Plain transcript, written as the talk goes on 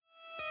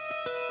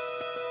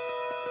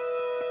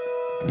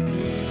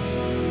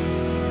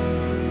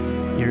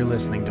You're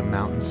listening to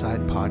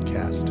Mountainside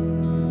Podcast.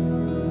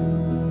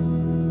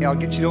 I'll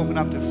get you to open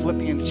up to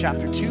Philippians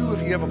chapter 2.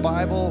 If you have a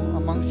Bible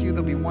amongst you,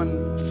 there'll be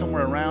one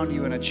somewhere around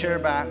you in a chair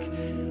back.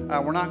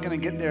 We're not going to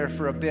get there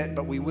for a bit,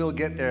 but we will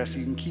get there, so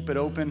you can keep it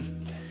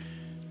open.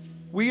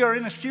 We are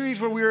in a series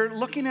where we're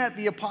looking at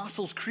the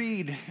Apostles'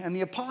 Creed, and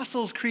the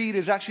Apostles' Creed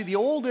is actually the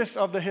oldest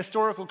of the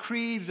historical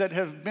creeds that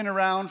have been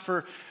around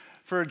for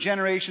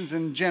generations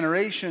and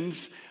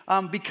generations,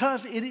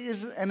 because it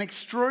is an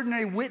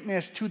extraordinary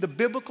witness to the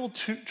biblical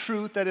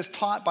truth that is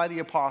taught by the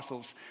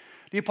apostles.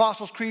 The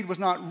Apostles' Creed was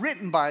not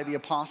written by the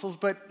apostles,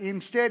 but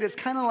instead it's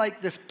kind of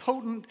like this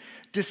potent,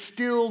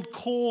 distilled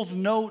Cole's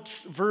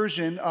Notes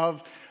version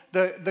of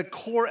the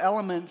core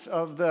elements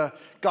of the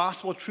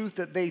gospel truth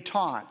that they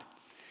taught.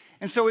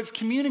 And so it's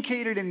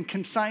communicated in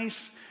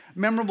concise,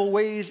 memorable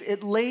ways.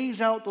 It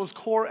lays out those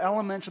core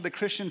elements of the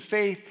Christian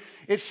faith.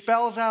 It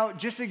spells out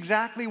just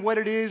exactly what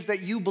it is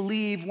that you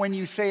believe when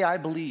you say, I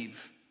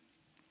believe.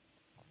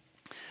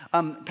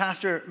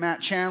 Pastor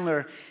Matt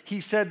Chandler,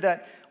 he said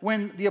that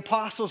when the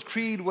Apostles'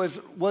 Creed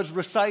was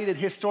recited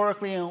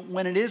historically and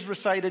when it is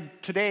recited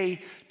today,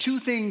 two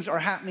things are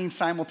happening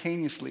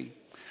simultaneously.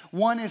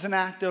 One is an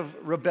act of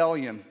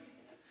rebellion,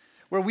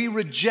 where we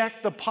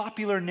reject the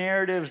popular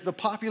narratives, the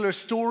popular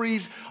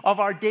stories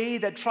of our day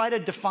that try to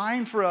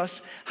define for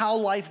us how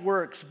life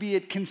works, be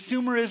it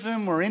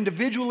consumerism or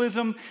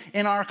individualism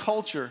in our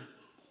culture.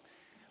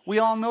 We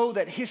all know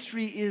that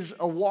history is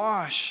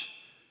awash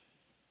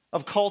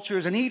of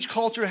cultures, and each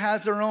culture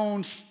has their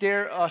own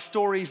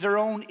stories, their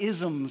own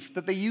isms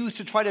that they use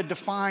to try to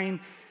define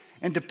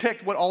and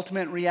depict what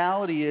ultimate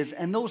reality is.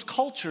 And those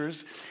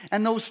cultures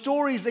and those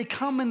stories, they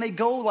come and they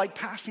go like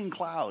passing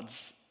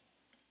clouds.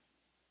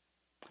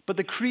 But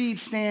the creed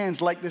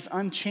stands like this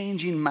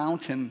unchanging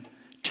mountain,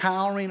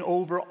 towering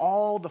over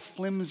all the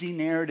flimsy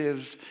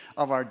narratives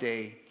of our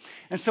day.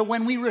 And so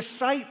when we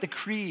recite the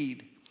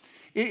creed,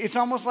 it's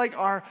almost like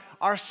our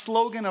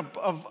slogan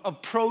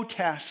of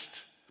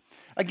protest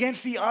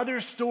against the other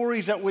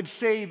stories that would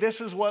say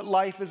this is what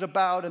life is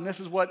about and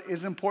this is what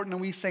is important,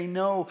 and we say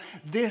no,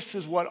 this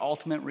is what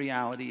ultimate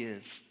reality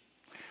is.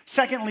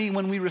 Secondly,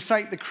 when we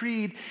recite the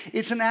creed,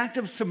 it's an act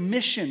of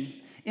submission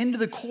into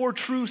the core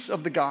truths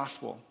of the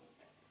gospel.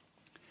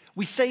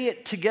 We say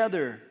it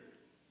together,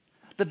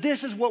 that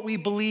this is what we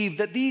believe,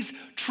 that these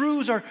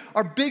truths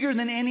are bigger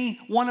than any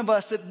one of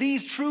us, that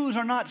these truths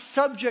are not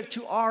subject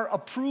to our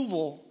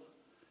approval.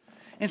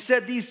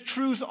 Instead, these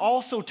truths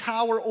also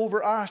tower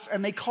over us,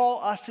 and they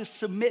call us to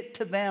submit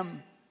to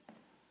them.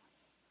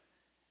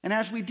 And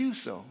as we do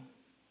so,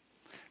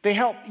 they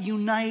help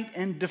unite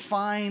and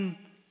define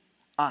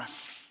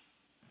us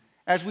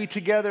as we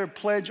together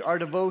pledge our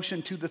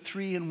devotion to the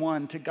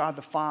three-in-one, to God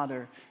the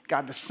Father,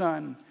 God the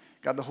Son,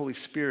 God the Holy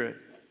Spirit.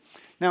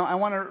 Now, I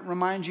want to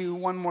remind you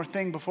one more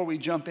thing before we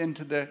jump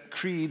into the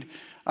creed.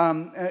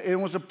 It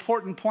was an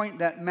important point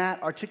that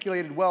Matt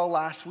articulated well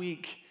last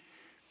week.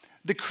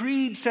 The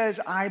creed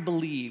says, I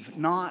believe,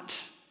 not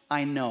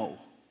I know.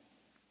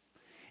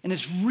 And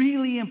it's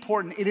really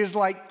important. It is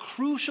like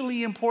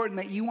crucially important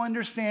that you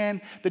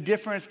understand the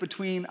difference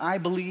between I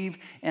believe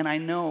and I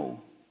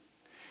know.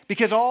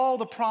 Because all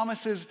the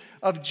promises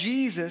of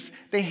Jesus,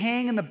 they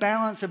hang in the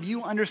balance of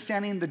you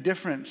understanding the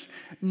difference.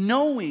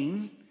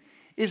 Knowing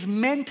is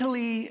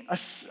mentally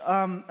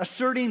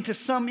asserting to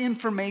some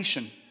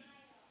information.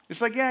 It's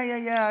like,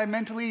 I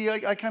mentally,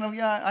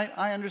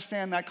 I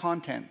understand that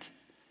content.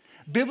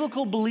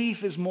 Biblical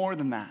belief is more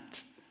than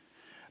that.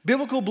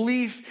 Biblical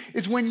belief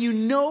is when you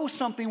know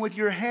something with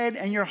your head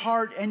and your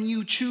heart and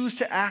you choose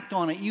to act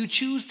on it. You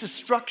choose to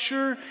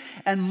structure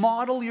and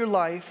model your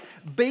life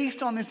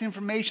based on this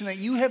information that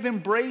you have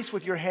embraced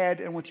with your head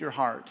and with your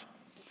heart.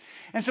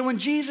 And so when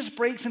Jesus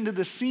breaks into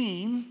the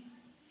scene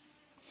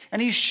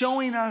and he's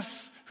showing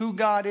us who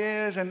God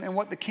is and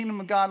what the kingdom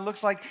of God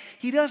looks like,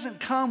 he doesn't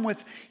come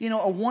with,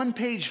 a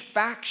one-page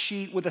fact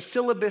sheet with a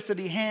syllabus that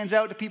he hands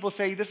out to people,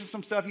 say, this is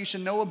some stuff you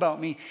should know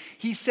about me.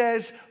 He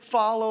says,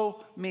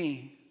 follow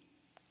me.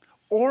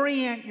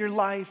 Orient your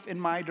life in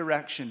my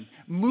direction.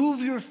 Move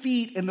your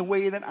feet in the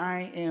way that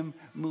I am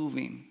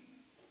moving.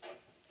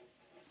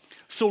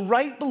 So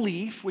right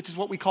belief, which is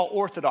what we call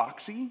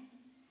orthodoxy,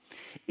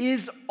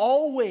 is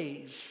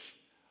always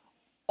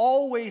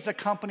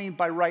accompanied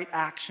by right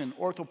action,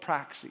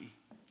 orthopraxy.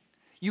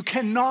 You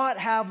cannot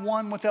have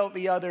one without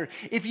the other.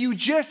 If you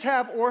just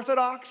have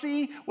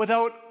orthodoxy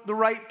without the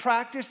right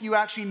practice, you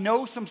actually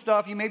know some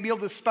stuff. You may be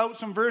able to spout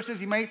some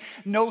verses. You might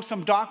know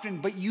some doctrine,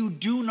 but you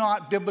do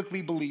not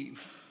biblically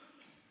believe.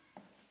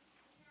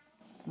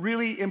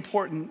 Really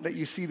important that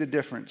you see the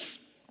difference.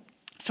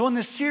 So in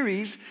this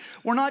series,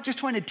 we're not just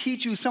trying to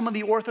teach you some of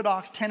the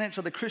orthodox tenets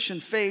of the Christian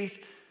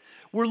faith.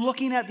 We're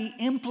looking at the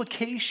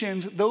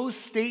implications those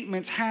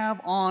statements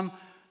have on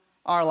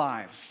our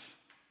lives.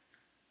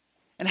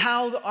 And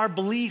how our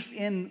belief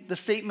in the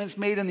statements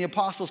made in the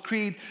Apostles'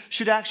 Creed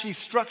should actually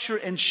structure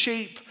and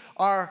shape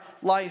our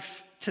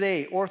life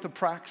today,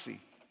 orthopraxy.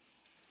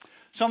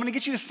 So I'm going to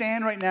get you to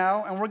stand right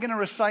now, and we're going to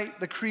recite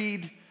the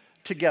creed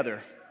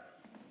together.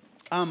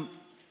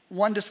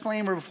 one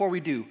disclaimer before we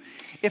do.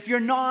 If you're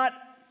not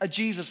a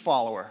Jesus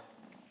follower,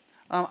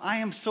 I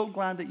am so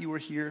glad that you are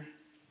here.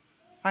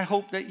 I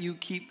hope that you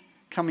keep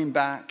coming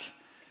back.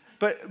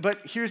 But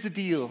here's the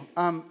deal.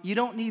 You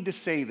don't need to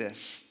say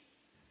this.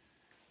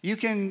 You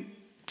can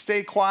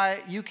stay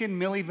quiet. You can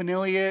Milli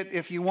Vanilli it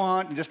if you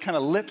want and just kind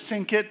of lip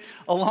sync it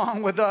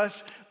along with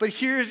us. But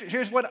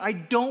here's what I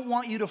don't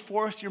want you to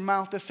force your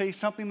mouth to say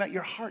something that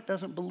your heart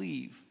doesn't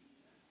believe.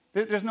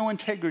 There's no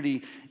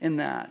integrity in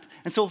that.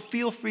 And so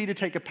feel free to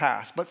take a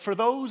pass. But for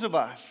those of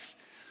us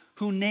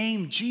who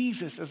name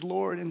Jesus as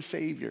Lord and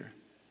Savior,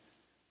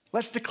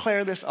 let's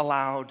declare this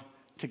aloud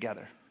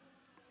together.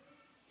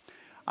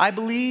 I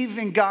believe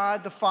in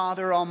God the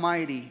Father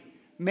Almighty,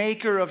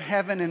 maker of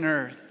heaven and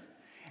earth,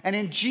 and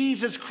in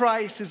Jesus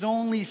Christ, his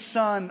only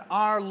Son,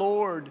 our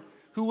Lord,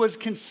 who was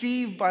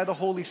conceived by the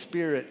Holy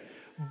Spirit,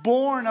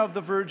 born of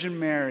the Virgin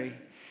Mary.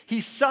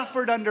 He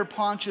suffered under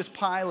Pontius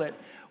Pilate,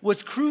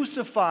 was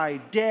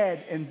crucified,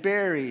 dead, and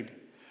buried.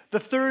 The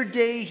third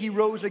day he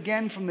rose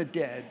again from the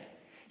dead.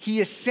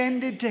 He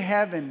ascended to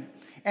heaven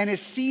and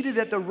is seated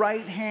at the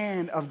right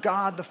hand of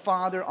God the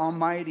Father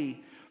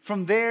Almighty.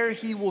 From there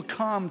he will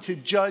come to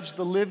judge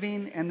the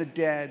living and the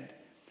dead.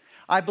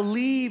 I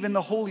believe in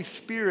the Holy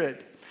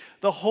Spirit,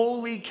 the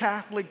Holy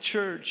Catholic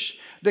Church,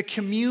 the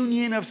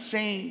communion of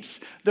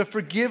saints, the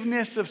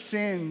forgiveness of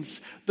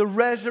sins, the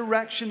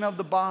resurrection of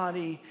the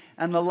body,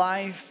 and the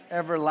life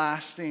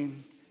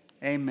everlasting.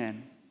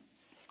 Amen.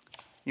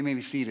 You may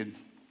be seated.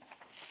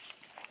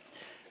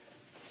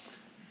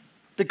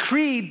 The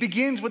creed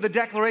begins with a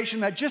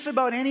declaration that just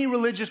about any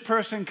religious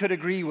person could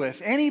agree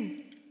with.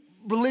 Any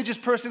religious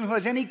person who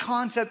has any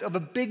concept of a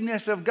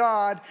bigness of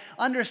God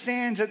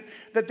understands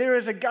that there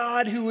is a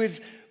God who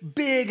is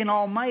big and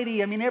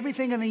almighty. I mean,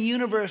 everything in the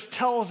universe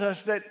tells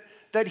us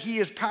that he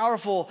is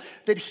powerful,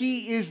 that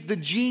he is the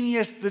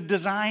genius, the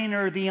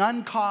designer, the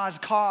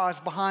uncaused cause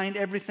behind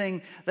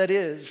everything that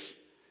is.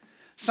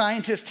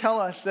 Scientists tell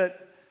us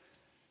that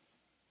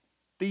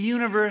the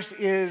universe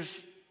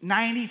is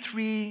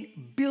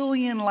 93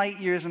 billion light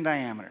years in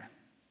diameter.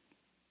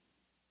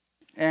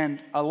 And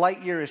a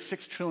light year is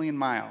 6 trillion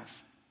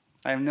miles.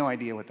 I have no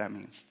idea what that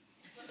means.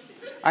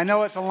 I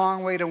know it's a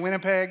long way to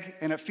Winnipeg,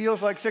 and it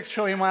feels like 6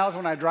 trillion miles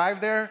when I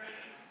drive there,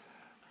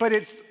 but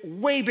it's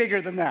way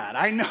bigger than that.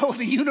 I know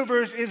the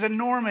universe is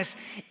enormous.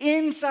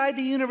 Inside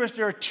the universe,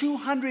 there are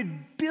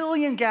 200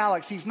 billion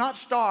galaxies, not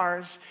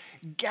stars,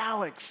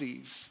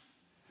 galaxies.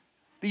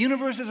 The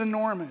universe is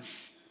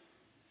enormous.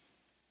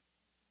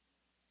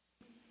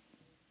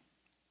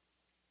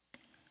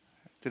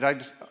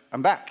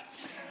 I'm back.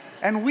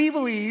 And we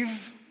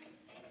believe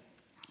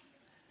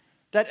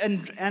that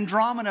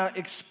Andromeda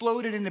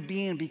exploded into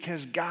being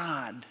because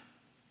God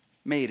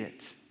made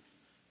it.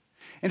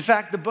 In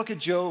fact, the book of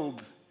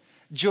Job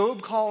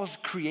calls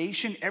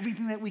creation,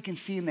 everything that we can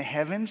see in the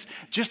heavens,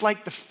 just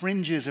like the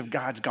fringes of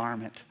God's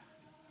garment.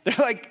 They're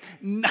like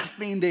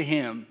nothing to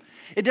him.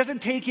 It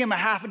doesn't take him a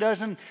half a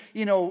dozen,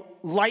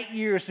 light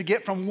years to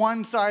get from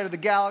one side of the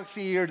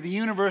galaxy or the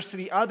universe to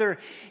the other.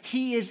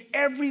 He is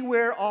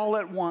everywhere all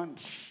at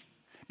once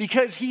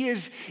because he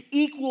is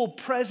equal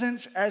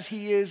presence as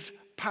he is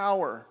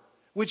power,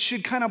 which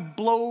should kind of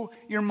blow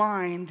your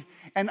mind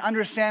and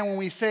understand when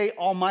we say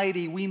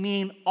almighty, we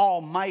mean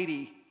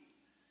almighty.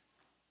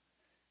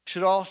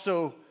 Should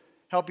also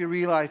help you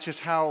realize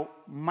just how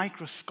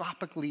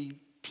microscopically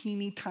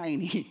teeny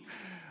tiny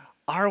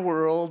our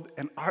world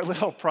and our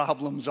little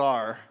problems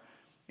are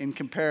in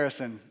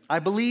comparison. I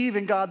believe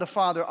in God the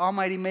Father,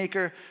 Almighty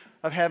Maker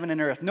of heaven and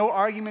earth. No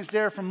arguments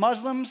there from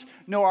Muslims,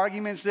 no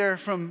arguments there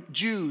from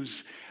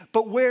Jews.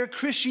 But where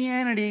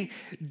Christianity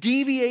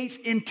deviates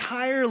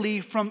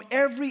entirely from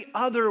every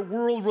other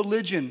world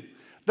religion,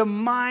 the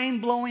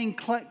mind-blowing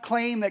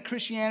claim that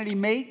Christianity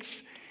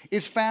makes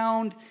is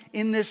found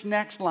in this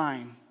next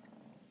line.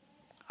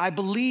 I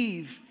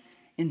believe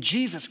in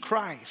Jesus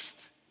Christ,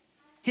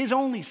 his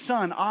only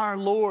Son, our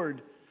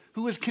Lord,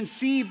 who was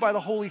conceived by the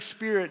Holy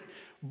Spirit,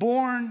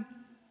 born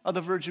of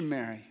the Virgin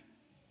Mary.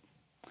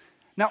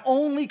 Now,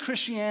 only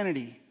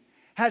Christianity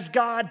has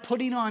God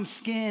putting on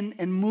skin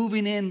and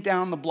moving in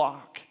down the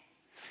block.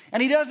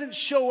 And he doesn't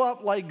show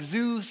up like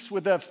Zeus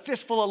with a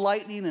fistful of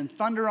lightning and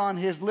thunder on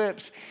his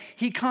lips.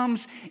 He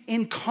comes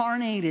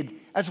incarnated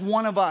as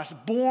one of us,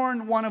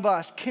 born one of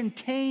us,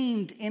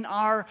 contained in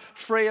our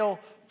frail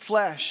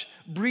flesh,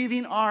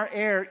 breathing our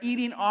air,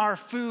 eating our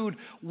food,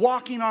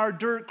 walking our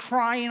dirt,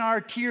 crying our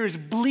tears,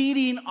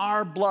 bleeding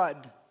our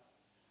blood.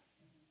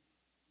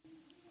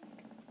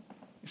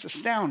 It's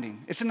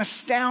astounding. It's an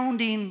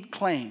astounding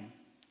claim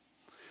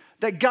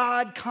that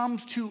God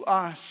comes to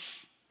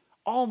us,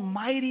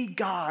 Almighty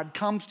God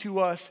comes to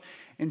us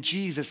in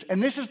Jesus.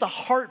 And this is the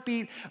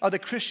heartbeat of the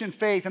Christian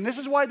faith. And this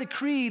is why the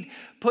Creed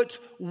puts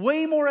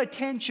way more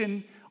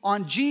attention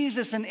on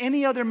Jesus than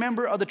any other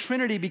member of the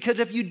Trinity, because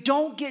if you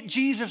don't get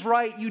Jesus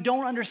right, you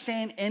don't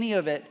understand any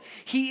of it.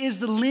 He is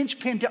the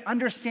linchpin to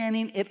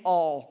understanding it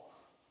all.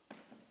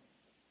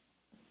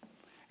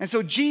 And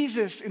so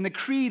Jesus in the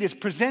Creed is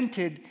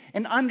presented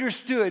and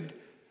understood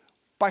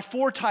by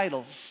 4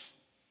 titles.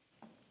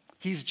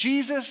 He's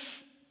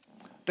Jesus,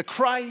 the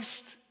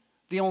Christ,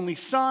 the only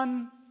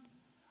Son,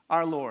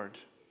 our Lord.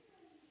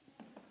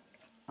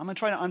 I'm going to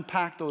try to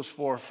unpack those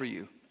four for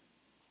you.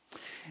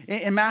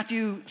 In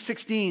Matthew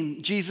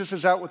 16, Jesus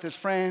is out with his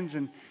friends,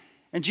 and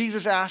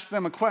Jesus asks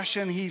them a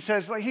question. He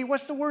says, like, hey,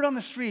 what's the word on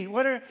the street?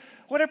 What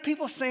are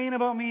people saying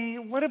about me?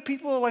 What are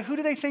people, like, who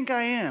do they think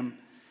I am?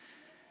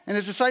 And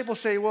his disciples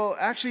say, well,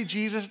 actually,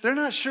 Jesus, they're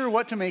not sure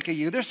what to make of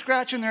you. They're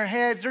scratching their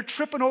heads. They're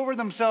tripping over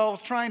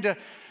themselves trying to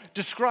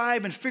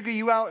describe and figure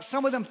you out.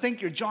 Some of them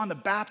think you're John the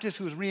Baptist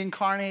who was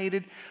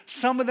reincarnated.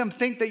 Some of them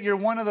think that you're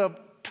one of the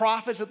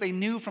prophets that they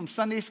knew from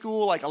Sunday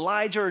school, like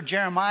Elijah or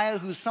Jeremiah,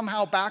 who's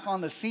somehow back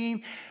on the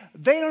scene.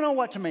 They don't know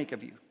what to make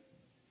of you.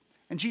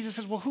 And Jesus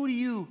says, well, who do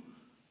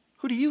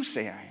you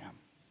say I am?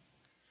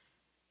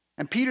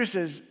 And Peter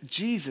says,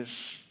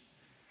 Jesus,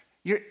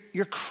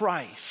 you're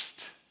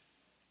Christ.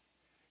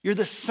 You're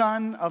the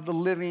Son of the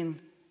living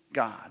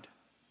God.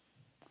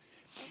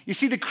 You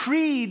see, the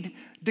creed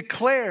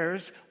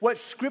declares what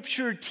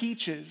Scripture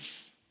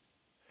teaches,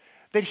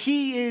 that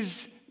he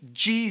is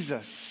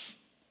Jesus.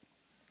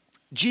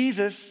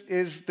 Jesus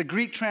is the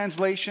Greek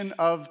translation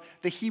of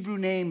the Hebrew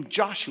name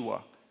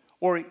Joshua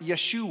or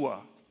Yeshua,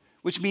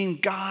 which means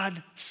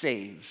God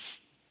saves.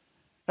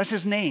 That's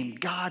his name,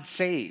 God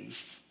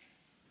saves.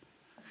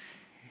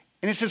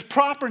 And it's his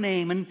proper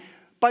name. And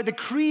by the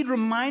creed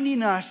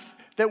reminding us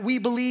that we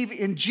believe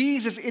in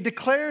Jesus, it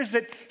declares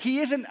that he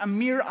isn't a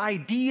mere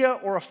idea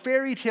or a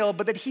fairy tale,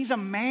 but that he's a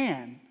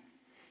man.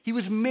 He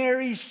was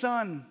Mary's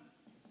son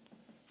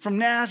from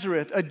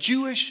Nazareth, a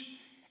Jewish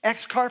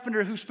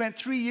ex-carpenter who spent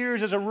 3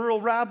 years as a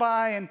rural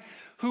rabbi and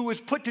who was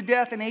put to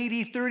death in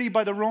AD 30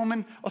 by the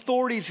Roman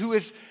authorities, who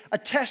is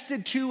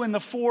attested to in the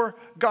 4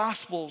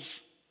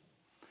 Gospels.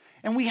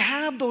 And we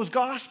have those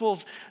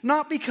Gospels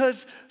not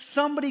because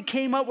somebody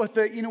came up with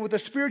with a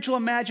spiritual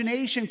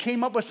imagination,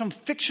 came up with some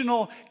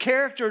fictional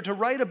character to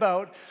write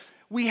about.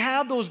 We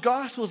have those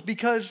Gospels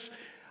because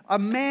a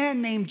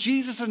man named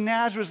Jesus of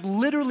Nazareth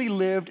literally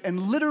lived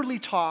and literally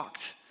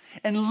talked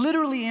and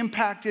literally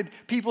impacted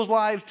people's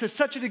lives to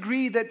such a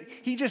degree that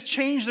he just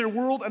changed their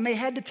world and they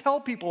had to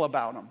tell people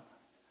about him.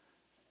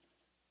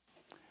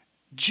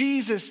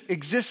 Jesus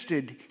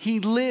existed.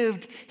 He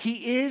lived.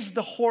 He is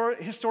the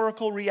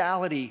historical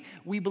reality.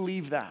 We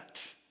believe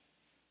that.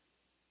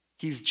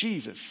 He's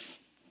Jesus.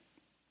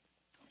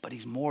 But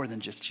he's more than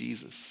just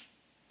Jesus.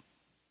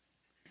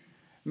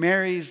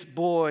 Mary's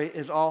boy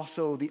is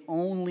also the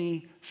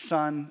only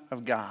Son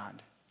of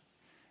God.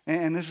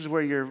 And this is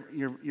where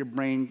your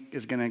brain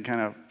is going to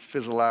kind of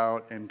fizzle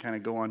out and kind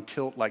of go on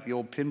tilt like the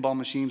old pinball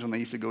machines when they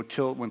used to go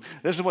tilt.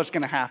 This is what's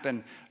going to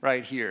happen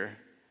right here.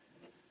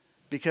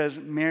 Because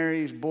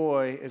Mary's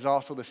boy is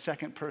also the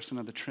second person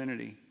of the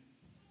Trinity.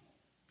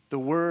 The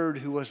Word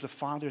who was the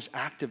Father's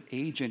active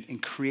agent in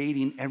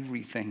creating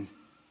everything.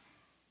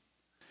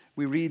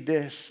 We read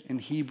this in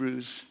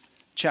Hebrews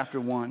chapter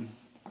 1.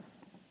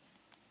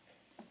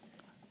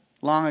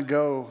 Long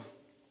ago,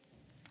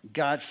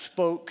 God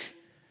spoke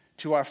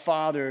to our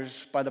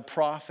fathers by the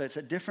prophets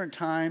at different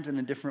times and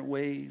in different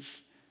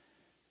ways.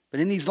 But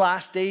in these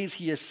last days,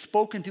 he has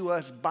spoken to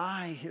us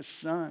by his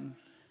Son.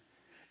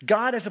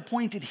 God has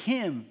appointed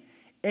him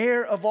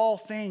heir of all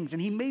things,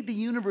 and he made the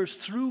universe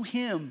through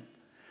him.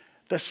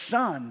 The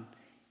Son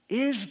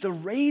is the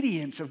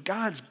radiance of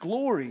God's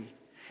glory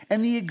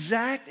and the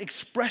exact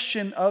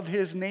expression of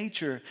his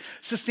nature,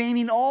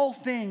 sustaining all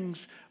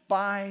things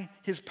by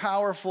his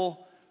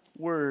powerful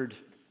word.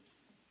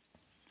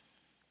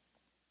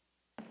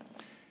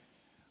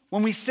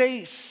 When we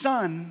say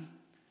Son,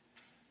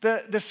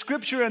 the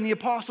Scripture and the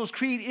Apostles'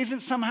 Creed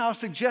isn't somehow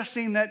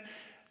suggesting that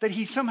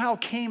he somehow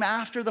came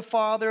after the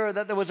Father, or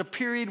that there was a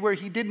period where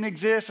he didn't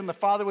exist and the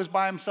Father was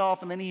by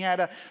himself and then he had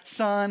a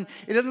son.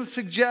 It doesn't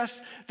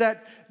suggest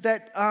that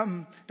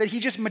he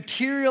just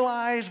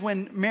materialized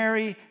when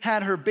Mary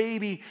had her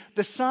baby.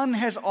 The Son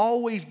has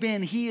always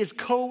been. He is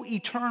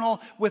co-eternal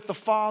with the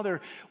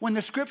Father. When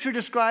the Scripture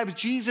describes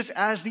Jesus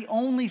as the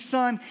only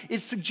Son,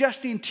 it's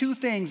suggesting two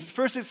things.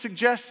 First, it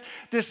suggests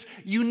this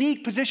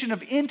unique position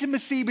of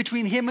intimacy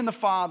between him and the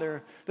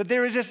Father, that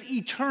there is this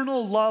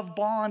eternal love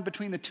bond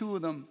between the two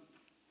of them.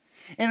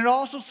 And it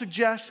also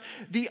suggests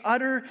the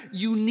utter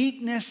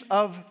uniqueness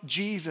of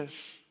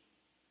Jesus.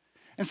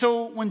 And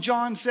so when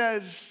John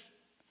says,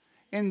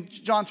 in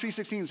John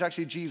 3:16, it's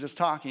actually Jesus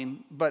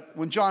talking, but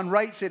when John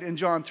writes it in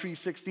John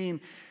 3:16,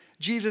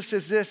 Jesus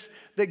says this,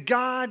 that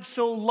God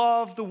so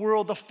loved the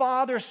world, the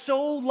Father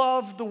so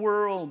loved the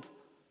world,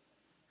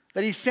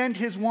 that he sent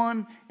his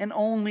one and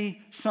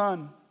only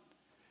Son.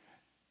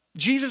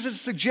 Jesus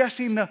is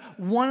suggesting the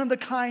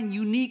one-of-the-kind,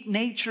 unique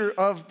nature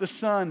of the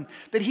Son,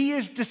 that he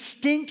is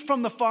distinct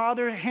from the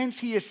Father, hence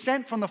he is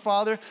sent from the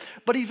Father,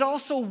 but he's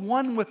also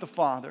one with the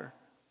Father.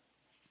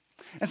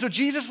 And so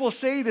Jesus will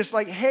say this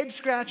like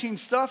head-scratching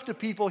stuff to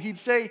people. He'd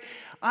say,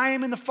 I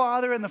am in the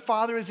Father and the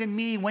Father is in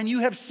me. When you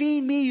have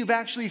seen me, you've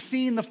actually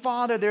seen the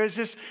Father. There is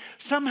this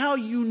somehow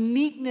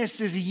uniqueness,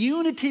 this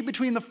unity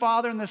between the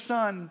Father and the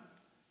Son,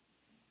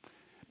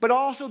 but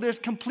also this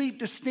complete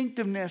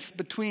distinctiveness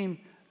between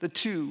the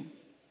two.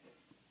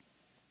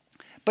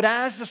 But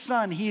as the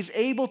Son, he is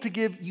able to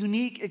give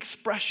unique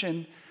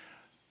expression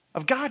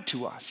of God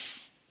to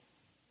us.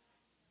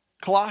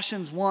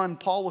 Colossians 1,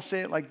 Paul will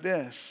say it like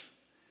this: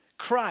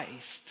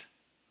 Christ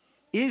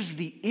is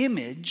the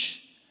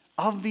image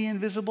of the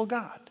invisible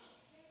God.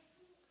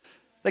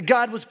 That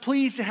God was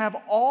pleased to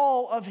have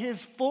all of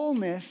his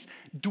fullness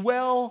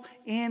dwell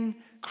in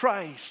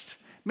Christ.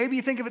 Maybe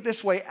you think of it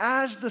this way: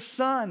 as the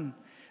Son,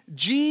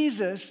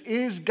 Jesus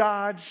is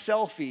God's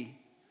selfie.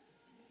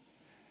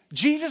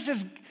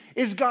 Jesus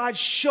is God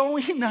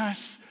showing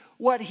us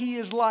what he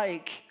is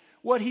like,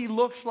 what he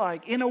looks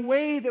like, in a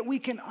way that we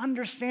can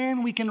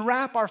understand, we can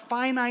wrap our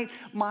finite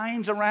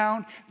minds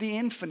around the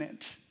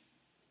infinite.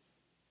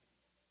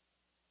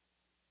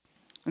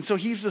 And so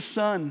he's the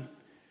Son,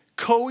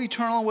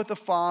 co-eternal with the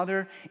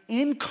Father,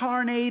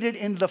 incarnated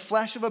into the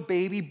flesh of a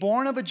baby,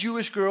 born of a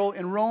Jewish girl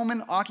in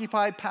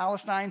Roman-occupied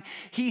Palestine.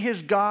 He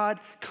is God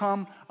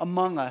come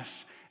among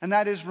us. And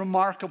that is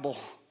remarkable.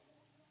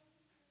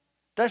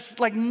 That's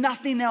like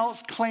nothing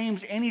else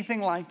claims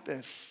anything like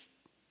this.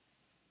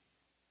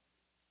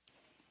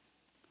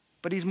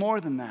 But he's more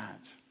than that.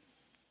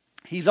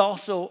 He's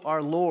also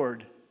our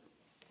Lord.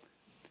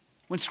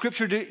 When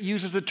Scripture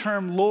uses the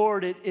term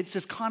Lord, it's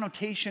this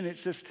connotation,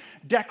 it's this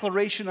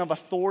declaration of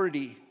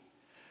authority.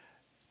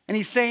 And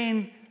he's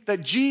saying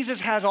that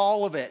Jesus has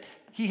all of it.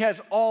 He has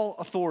all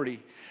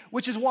authority.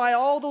 Which is why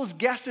all those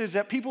guesses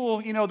that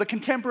people, the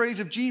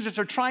contemporaries of Jesus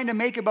are trying to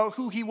make about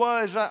who he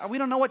was, we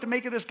don't know what to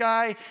make of this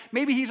guy.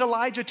 Maybe he's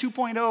Elijah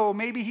 2.0.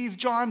 Maybe he's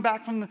John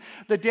back from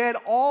the dead.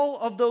 All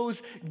of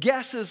those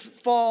guesses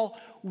fall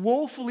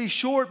woefully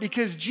short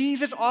because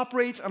Jesus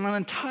operates on an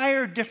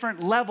entire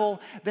different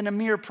level than a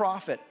mere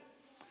prophet.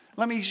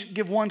 Let me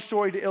give one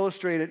story to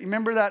illustrate it.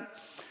 Remember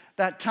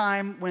that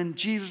time when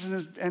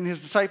Jesus and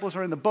his disciples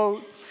are in the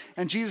boat,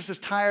 and Jesus is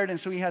tired, and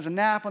so he has a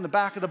nap on the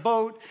back of the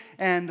boat,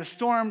 and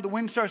the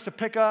wind starts to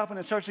pick up, and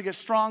it starts to get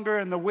stronger,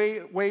 and the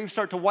waves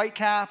start to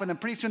whitecap, and then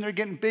pretty soon they're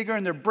getting bigger,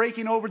 and they're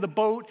breaking over the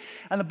boat,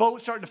 and the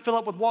boat's starting to fill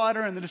up with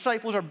water, and the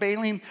disciples are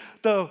bailing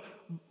the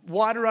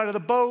water out of the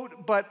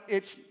boat, but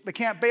they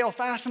can't bail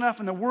fast enough,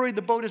 and they're worried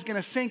the boat is going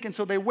to sink, and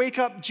so they wake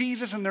up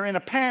Jesus, and they're in a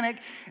panic,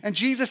 and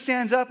Jesus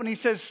stands up, and he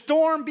says,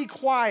 "Storm, be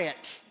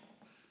quiet."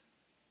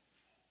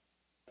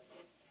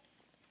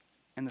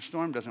 And the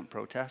storm doesn't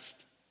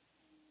protest.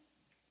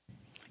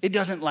 It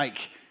doesn't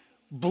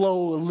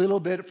blow a little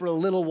bit for a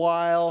little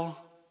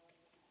while.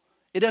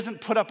 It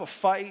doesn't put up a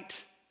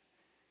fight.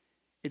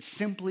 It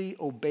simply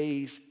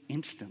obeys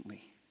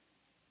instantly.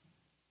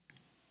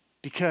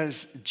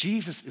 Because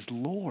Jesus is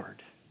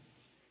Lord.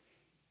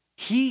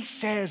 He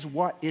says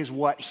what is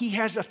what. He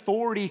has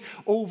authority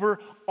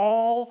over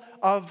all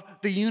of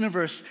the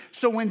universe.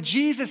 So when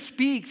Jesus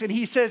speaks and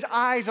he says,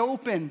 "Eyes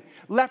open,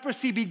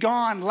 leprosy be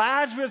gone,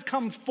 Lazarus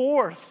come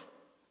forth,"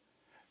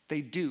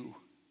 they do.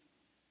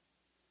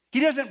 He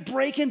doesn't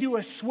break into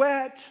a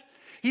sweat.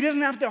 He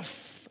doesn't have to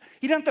fight.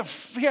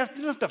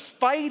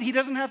 He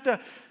doesn't have to,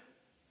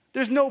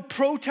 there's no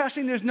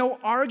protesting, there's no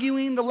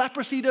arguing. The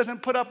leprosy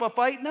doesn't put up a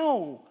fight.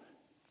 No.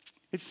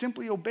 It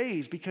simply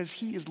obeys because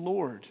he is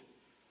Lord.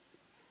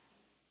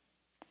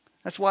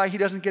 That's why he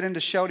doesn't get into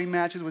shouting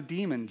matches with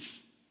demons.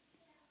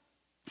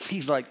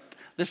 He's like,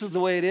 "This is the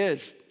way it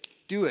is.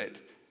 Do it."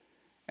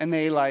 And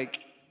they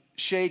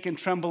shake and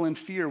tremble in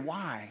fear.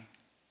 Why?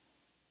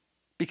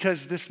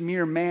 Because this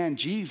mere man,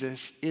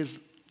 Jesus, is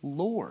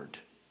Lord.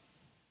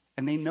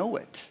 And they know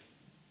it.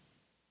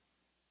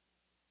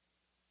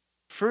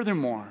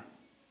 Furthermore,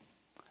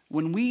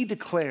 when we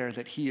declare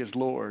that he is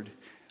Lord,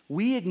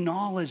 we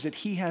acknowledge that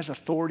he has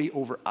authority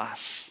over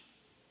us.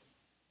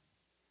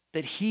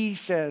 That he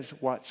says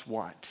what's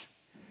what.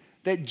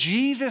 That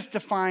Jesus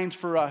defines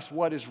for us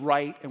what is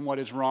right and what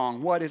is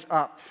wrong, what is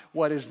up,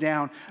 what is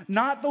down.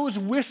 Not those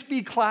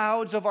wispy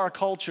clouds of our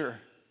culture.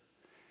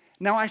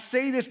 Now I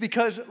say this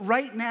because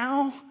right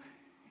now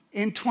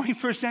in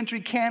 21st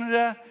century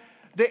Canada,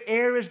 the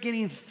air is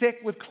getting thick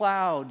with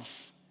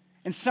clouds.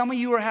 And some of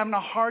you are having a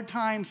hard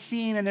time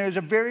seeing, and there's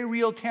a very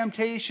real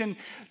temptation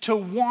to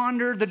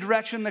wander the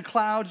direction the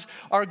clouds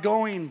are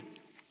going.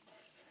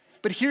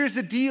 But here's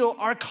the deal.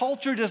 Our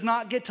culture does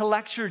not get to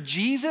lecture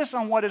Jesus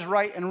on what is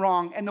right and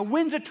wrong. And the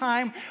winds of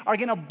time are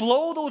going to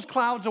blow those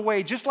clouds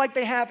away, just like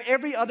they have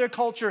every other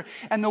culture.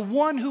 And the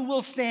one who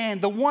will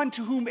stand, the one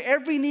to whom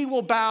every knee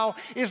will bow,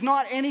 is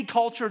not any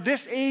culture,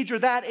 this age or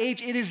that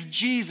age. It is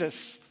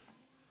Jesus.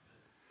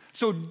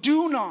 So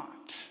do not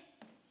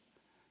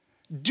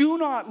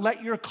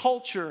let your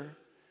culture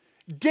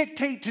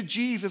dictate to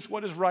Jesus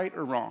what is right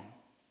or wrong.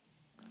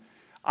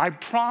 I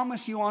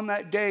promise you on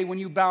that day when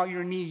you bow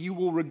your knee, you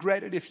will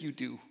regret it if you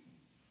do.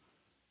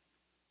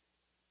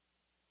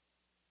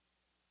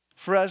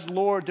 For as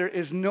Lord, there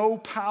is no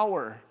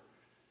power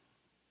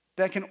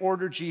that can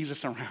order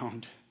Jesus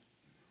around.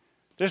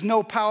 There's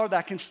no power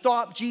that can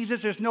stop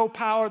Jesus. There's no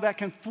power that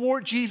can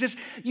thwart Jesus.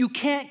 You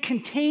can't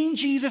contain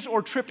Jesus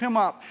or trip him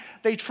up.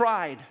 They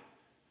tried,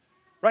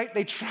 right?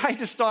 They tried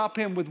to stop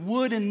him with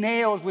wood and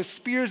nails, with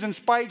spears and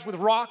spikes, with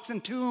rocks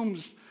and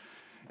tombs.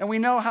 And we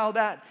know how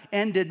that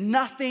ended.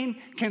 Nothing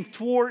can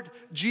thwart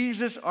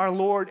Jesus our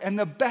Lord. And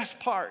the best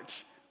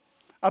part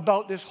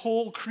about this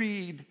whole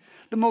creed,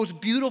 the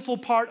most beautiful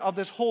part of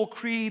this whole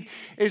creed,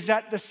 is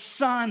that the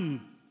Son,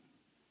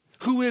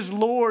 who is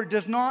Lord,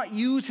 does not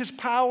use his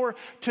power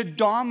to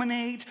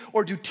dominate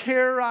or to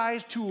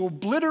terrorize, to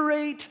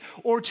obliterate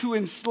or to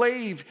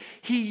enslave.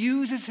 He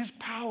uses his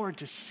power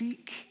to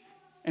seek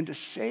and to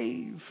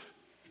save,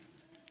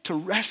 to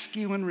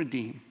rescue and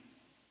redeem.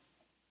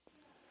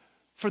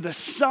 For the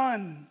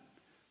Son,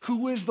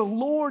 who is the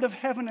Lord of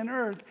heaven and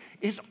earth,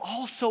 is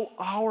also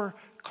our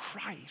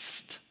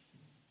Christ.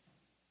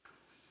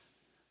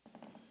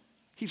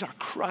 He's our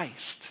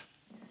Christ.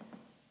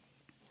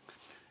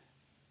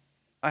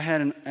 I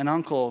had an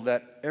uncle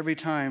that every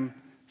time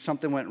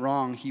something went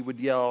wrong, he would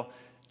yell,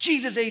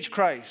 "Jesus H.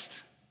 Christ,"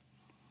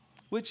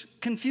 which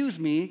confused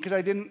me because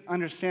I didn't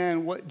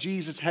understand what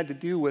Jesus had to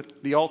do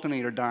with the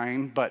alternator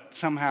dying, but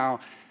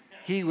somehow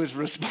he was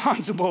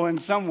responsible in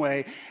some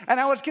way. And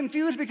I was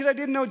confused because I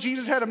didn't know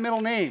Jesus had a middle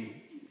name.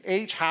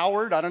 H.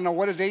 Howard, I don't know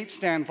what does H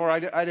stand for, I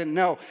didn't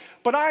know.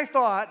 But I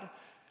thought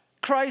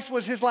Christ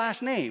was his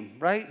last name,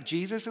 right?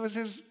 Jesus was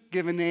his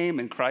given name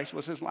and Christ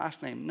was his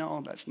last name.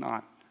 No, that's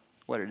not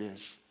what it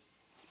is.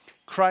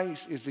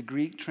 Christ is the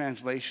Greek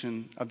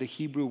translation of the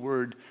Hebrew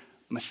word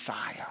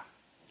Messiah,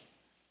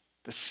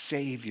 the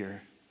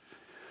Savior,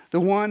 the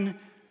one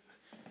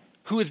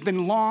who has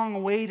been long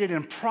awaited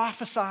and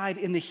prophesied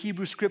in the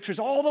Hebrew Scriptures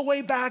all the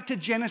way back to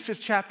Genesis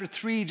chapter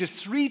 3.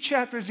 Just 3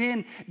 chapters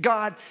in,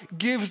 God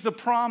gives the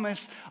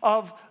promise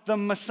of the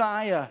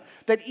Messiah,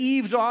 that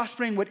Eve's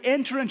offspring would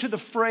enter into the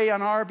fray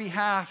on our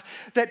behalf,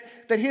 that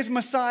his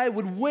Messiah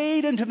would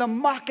wade into the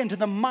muck, into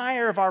the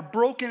mire of our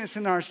brokenness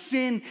and our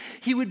sin.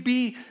 He would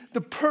be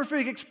the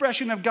perfect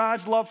expression of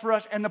God's love for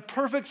us and the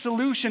perfect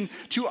solution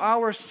to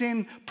our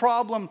sin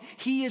problem.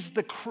 He is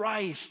the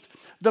Christ,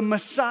 the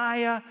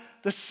Messiah,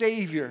 the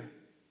Savior.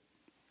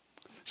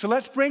 So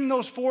let's bring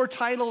those 4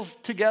 titles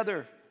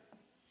together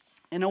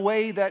in a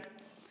way that,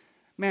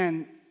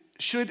 man,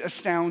 should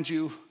astound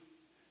you,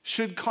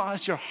 should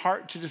cause your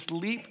heart to just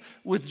leap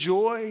with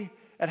joy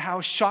at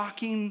how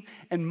shocking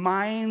and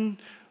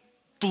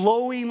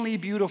mind-blowingly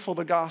beautiful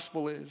the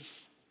gospel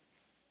is.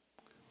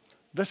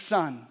 The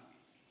Son,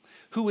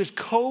 who is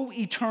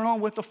co-eternal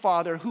with the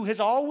Father, who has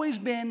always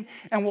been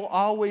and will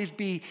always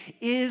be,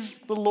 is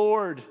the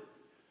Lord,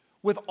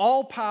 with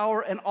all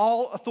power and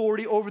all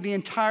authority over the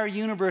entire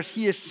universe.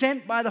 He is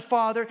sent by the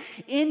Father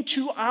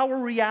into our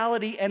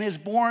reality and is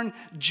born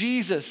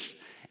Jesus,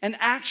 an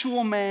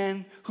actual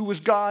man who was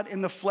God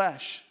in the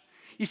flesh.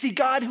 You see,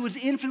 God, who is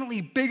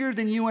infinitely bigger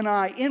than you and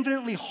I,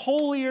 infinitely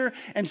holier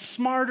and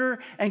smarter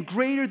and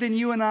greater than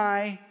you and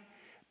I,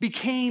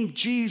 became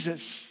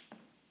Jesus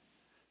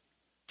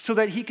so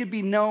that he could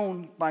be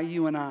known by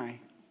you and I.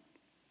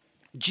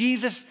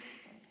 Jesus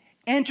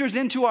enters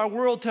into our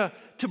world to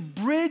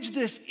bridge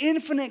this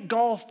infinite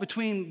gulf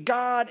between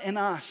God and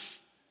us.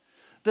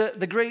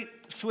 The great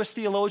Swiss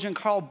theologian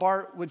Karl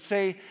Barth would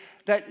say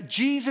that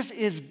Jesus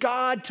is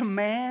God to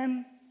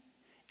man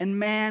and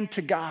man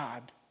to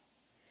God.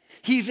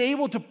 He's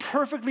able to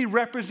perfectly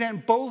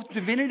represent both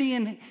divinity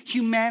and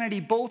humanity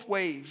both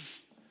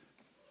ways.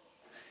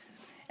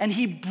 And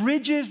he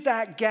bridges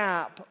that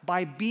gap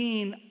by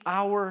being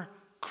our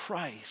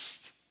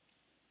Christ.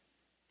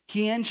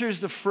 He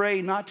enters the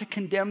fray not to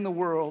condemn the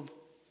world,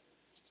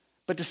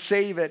 but to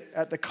save it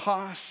at the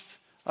cost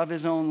of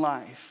his own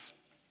life.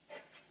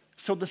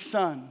 So the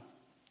Son,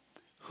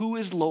 who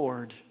is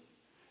Lord,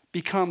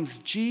 becomes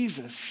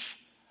Jesus,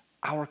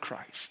 our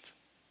Christ.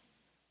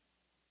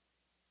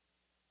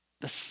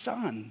 The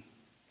Son,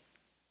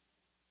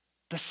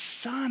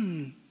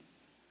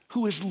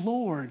 who is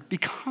Lord,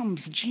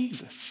 becomes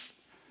Jesus,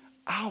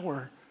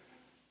 our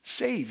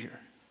Savior.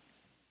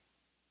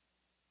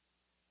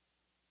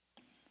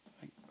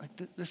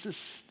 This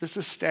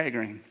is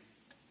staggering.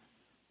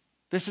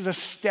 This is a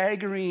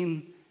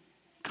staggering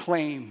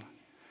claim.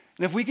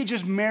 And if we could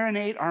just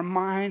marinate our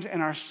minds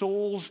and our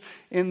souls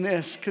in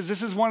this, because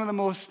this is one of the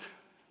most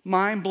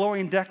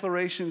mind-blowing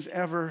declarations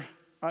ever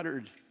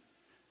uttered.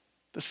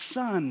 The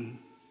Son,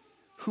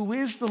 who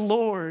is the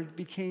Lord,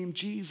 became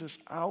Jesus,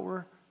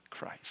 our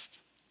Christ.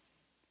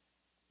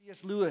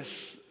 C.S.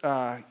 Lewis,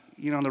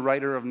 the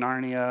writer of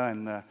Narnia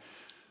and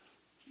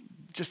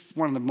just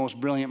one of the most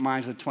brilliant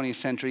minds of the 20th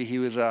century. He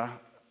was a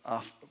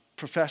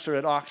professor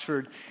at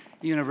Oxford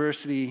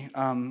University,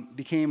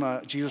 became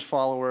a Jesus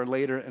follower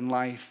later in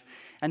life.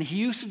 And he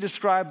used to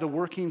describe the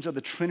workings of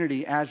the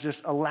Trinity as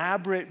this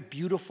elaborate,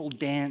 beautiful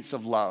dance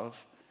of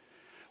love,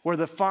 where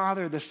the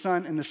Father, the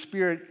Son, and the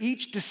Spirit,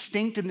 each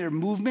distinct in their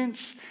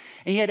movements,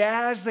 and yet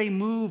as they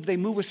move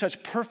with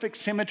such perfect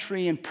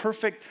symmetry and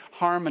perfect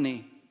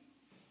harmony.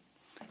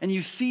 And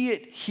you see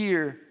it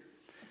here.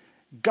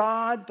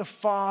 God the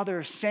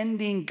Father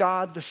sending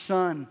God the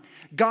Son.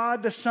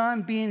 God the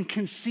Son being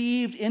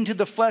conceived into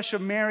the flesh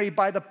of Mary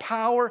by the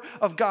power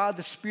of God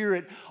the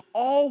Spirit,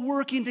 all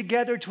working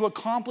together to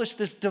accomplish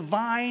this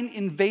divine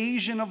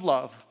invasion of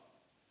love.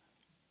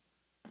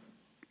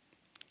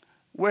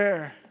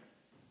 Where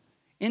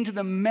into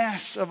the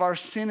mess of our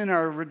sin and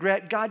our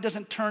regret, God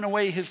doesn't turn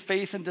away his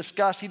face in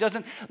disgust. He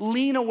doesn't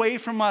lean away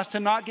from us to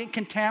not get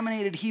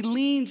contaminated. He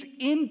leans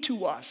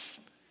into us.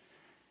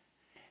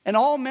 And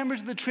all members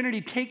of the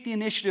Trinity take the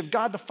initiative.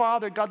 God the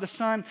Father, God the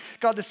Son,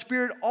 God the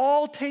Spirit,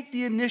 all take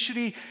the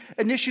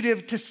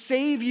initiative to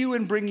save you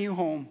and bring you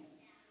home.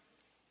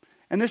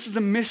 And this is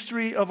a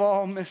mystery of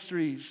all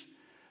mysteries,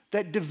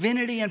 that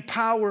divinity and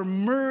power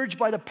merge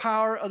by the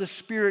power of the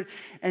Spirit,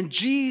 and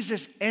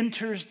Jesus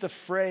enters the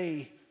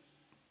fray.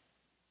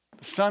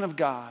 The Son of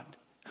God,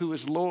 who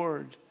is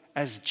Lord,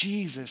 as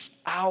Jesus,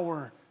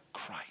 our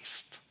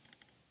Christ.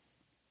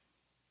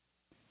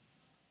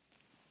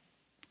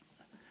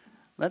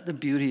 Let the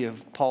beauty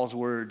of Paul's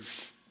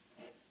words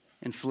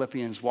in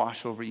Philippians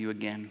wash over you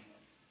again.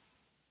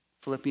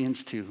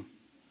 Philippians 2.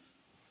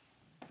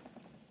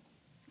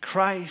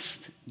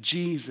 Christ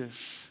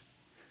Jesus,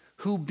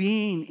 who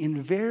being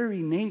in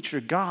very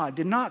nature God,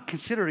 did not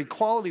consider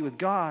equality with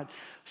God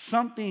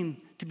something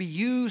to be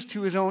used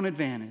to his own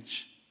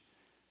advantage.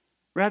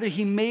 Rather,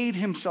 he made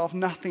himself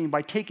nothing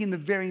by taking the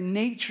very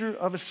nature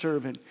of a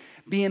servant,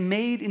 being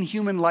made in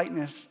human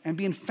likeness, and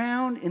being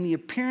found in the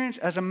appearance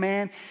as a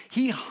man,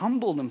 he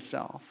humbled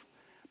himself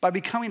by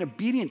becoming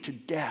obedient to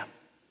death,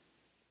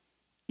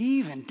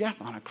 even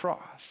death on a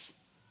cross.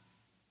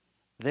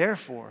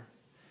 Therefore,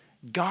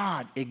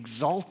 God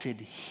exalted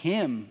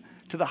him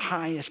to the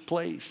highest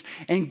place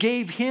and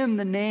gave him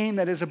the name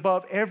that is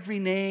above every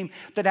name,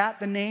 that at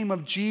the name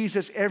of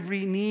Jesus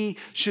every knee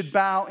should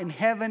bow in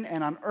heaven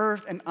and on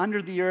earth and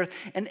under the earth,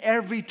 and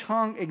every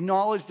tongue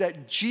acknowledge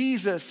that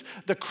Jesus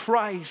the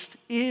Christ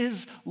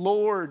is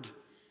Lord,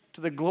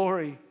 to the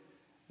glory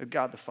of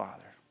God the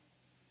Father.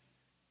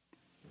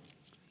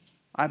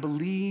 I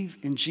believe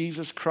in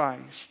Jesus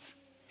Christ,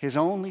 his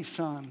only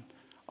Son,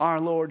 our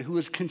Lord, who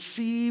was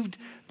conceived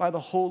by the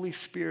Holy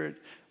Spirit,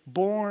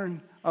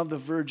 born of the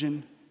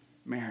Virgin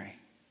Mary.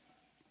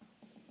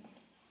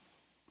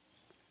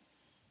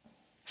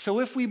 So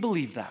if we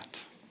believe that,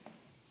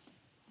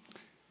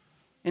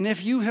 and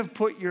if you have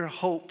put your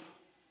hope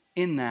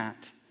in that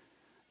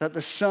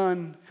the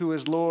Son who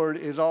is Lord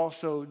is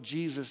also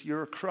Jesus,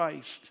 your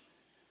Christ,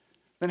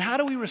 then how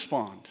do we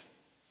respond?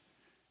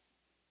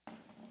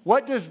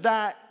 What does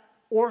that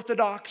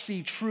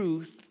orthodoxy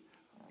truth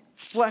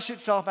flesh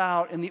itself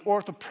out in the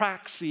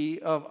orthopraxy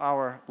of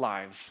our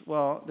lives?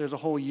 Well, there's a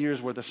whole year's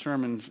worth of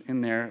sermons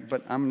in there,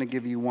 but I'm going to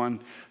give you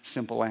one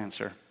simple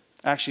answer.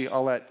 Actually,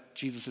 I'll let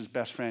Jesus'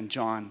 best friend,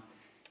 John,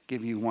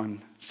 give you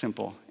one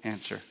simple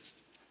answer.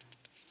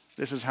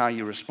 This is how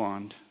you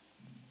respond.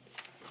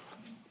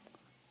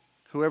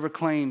 Whoever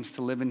claims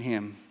to live in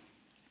him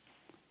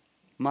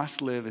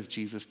must live as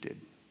Jesus did.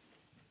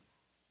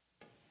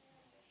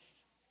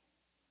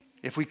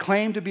 If we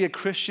claim to be a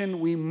Christian,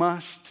 we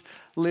must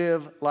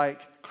live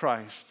like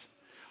Christ.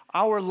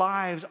 Our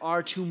lives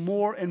are to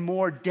more and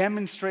more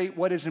demonstrate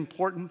what is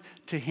important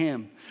to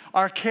him.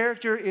 Our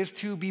character is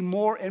to be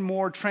more and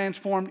more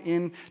transformed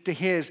into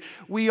his.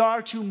 We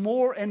are to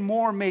more and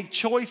more make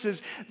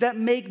choices that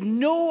make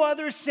no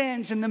other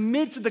sense in the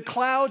midst of the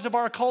clouds of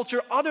our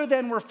culture other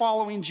than we're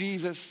following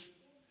Jesus.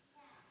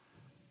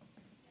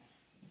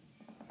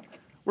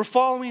 We're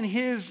following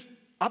his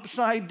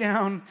upside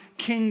down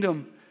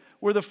kingdom,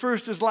 where the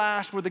first is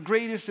last, where the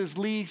greatest is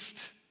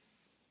least,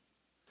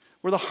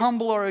 where the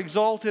humble are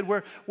exalted,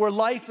 where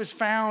life is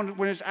found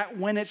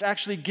when it's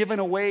actually given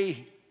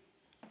away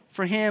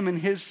for him and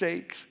his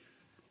sakes.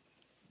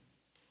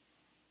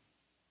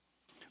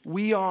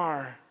 We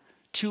are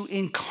to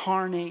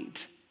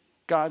incarnate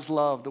God's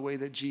love the way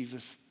that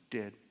Jesus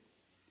did.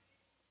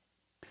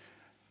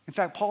 In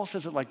fact, Paul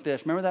says it like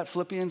this. Remember that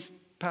Philippians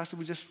passage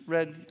we just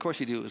read? Of course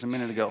you do. It was a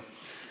minute ago.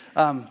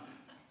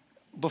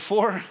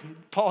 Before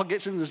Paul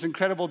gets into this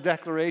incredible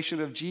declaration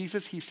of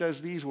Jesus, he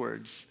says these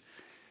words.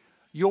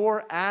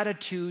 Your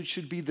attitude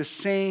should be the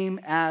same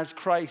as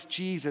Christ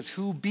Jesus,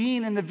 who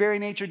being in the very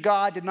nature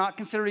God, did not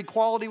consider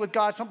equality with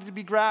God something to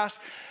be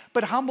grasped,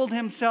 but humbled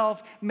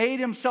himself,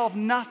 made himself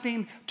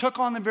nothing, took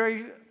on the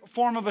very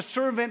form of a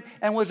servant,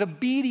 and was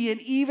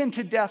obedient even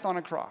to death on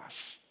a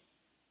cross.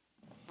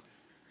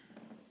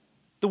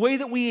 The way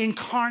that we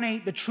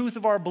incarnate the truth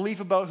of our belief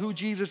about who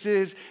Jesus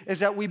is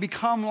that we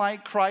become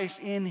like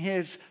Christ in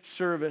his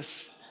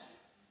service.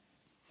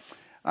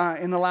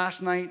 In the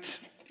last night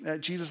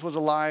Jesus was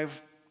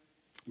alive,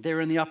 they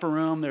were in the upper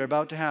room. They're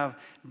about to have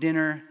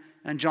dinner.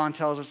 And John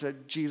tells us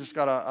that Jesus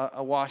got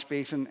a wash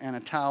basin and a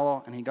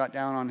towel, and he got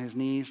down on his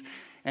knees,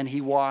 and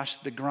he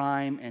washed the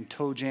grime and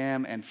toe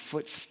jam and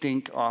foot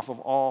stink off of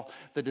all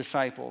the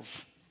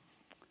disciples.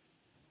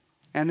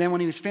 And then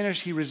when he was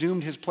finished, he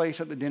resumed his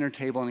place at the dinner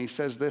table, and he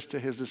says this to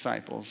his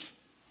disciples.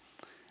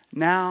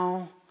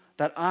 Now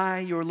that I,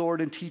 your Lord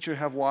and teacher,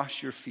 have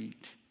washed your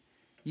feet,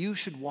 you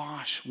should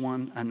wash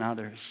one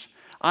another's.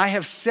 I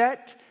have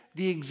set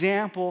the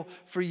example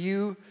for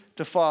you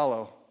to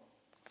follow.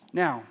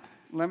 Now,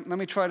 let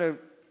me try to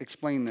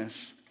explain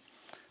this.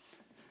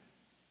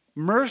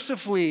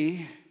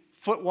 Mercifully,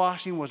 foot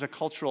washing was a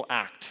cultural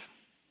act.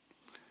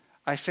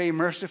 I say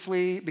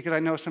mercifully because I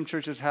know some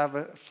churches have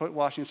a foot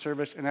washing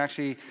service, and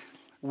actually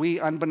we,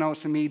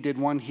 unbeknownst to me, did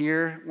one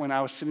here when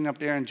I was sitting up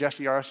there and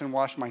Jesse Arson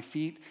washed my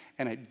feet,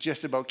 and it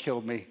just about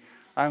killed me.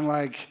 I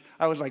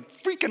was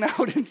like freaking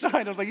out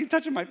inside. I was like, he's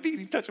touching my feet,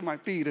 he's touching my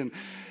feet. And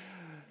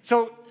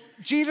so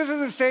Jesus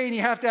isn't saying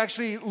you have to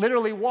actually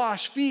literally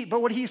wash feet,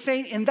 but what he's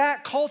saying in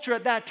that culture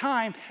at that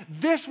time,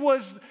 this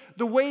was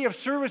the way of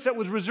service that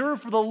was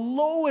reserved for the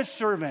lowest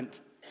servant.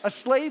 A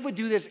slave would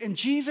do this, and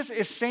Jesus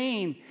is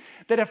saying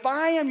that if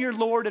I am your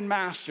Lord and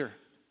Master,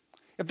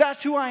 if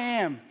that's who I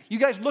am, you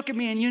guys look at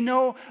me and you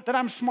know that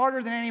I'm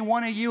smarter than any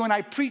one of you, and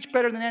I preach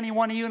better than any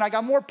one of you, and I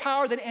got more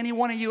power than any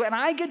one of you, and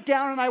I get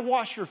down and I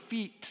wash your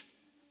feet,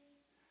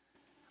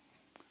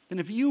 then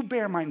if you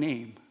bear my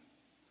name,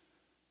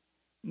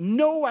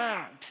 no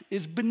act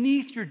is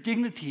beneath your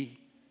dignity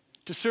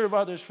to serve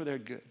others for their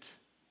good.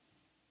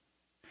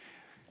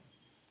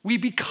 We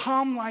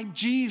become like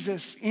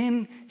Jesus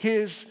in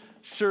his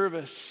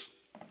service.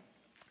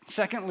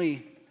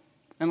 Secondly,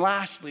 and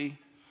lastly,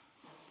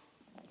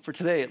 for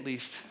today at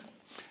least,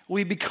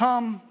 we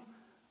become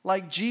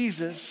like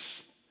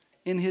Jesus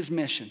in his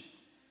mission.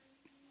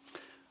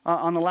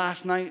 On the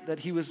last night that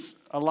he was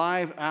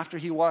alive, after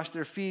he washed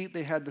their feet,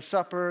 they had the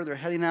supper. They're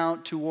heading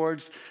out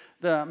towards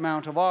the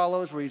Mount of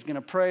Olives where he's going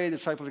to pray. The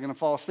disciples are going to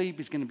fall asleep.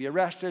 He's going to be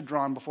arrested,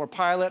 drawn before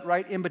Pilate.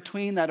 Right in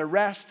between that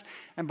arrest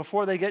and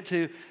before they get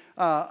to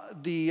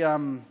the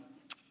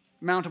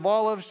Mount of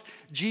Olives,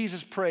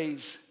 Jesus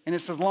prays. And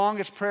it's the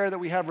longest prayer that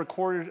we have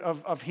recorded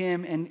of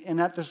him.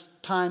 And at this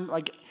time,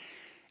 like,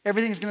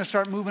 everything's going to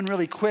start moving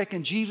really quick.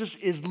 And Jesus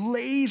is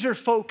laser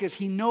focused.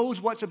 He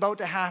knows what's about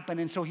to happen.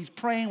 And so he's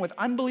praying with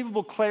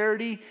unbelievable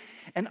clarity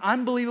and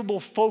unbelievable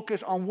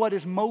focus on what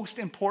is most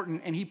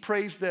important. And he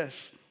prays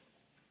this: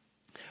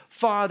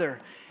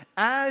 Father,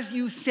 as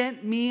you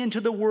sent me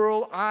into the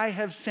world, I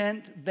have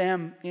sent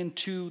them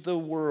into the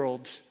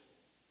world.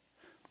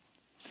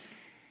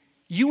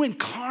 You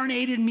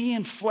incarnated me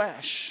in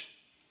flesh.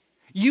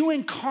 You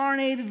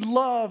incarnated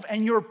love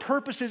and your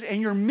purposes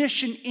and your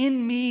mission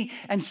in me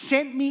and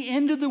sent me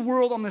into the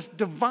world on this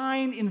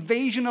divine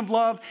invasion of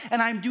love,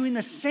 and I'm doing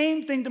the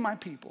same thing to my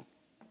people.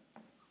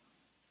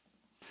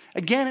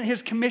 Again, in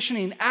his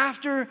commissioning,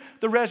 after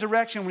the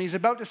resurrection, when he's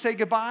about to say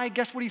goodbye,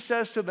 guess what he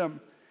says to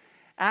them?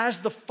 As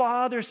the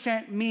Father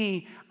sent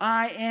me,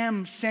 I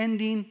am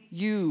sending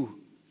you.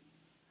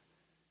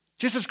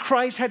 Just as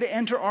Christ had to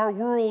enter our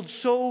world,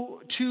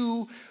 so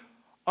too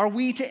are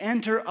we to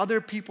enter other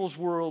people's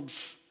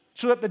worlds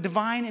so that the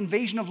divine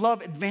invasion of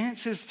love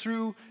advances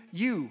through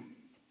you.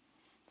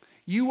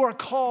 You are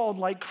called,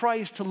 like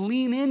Christ, to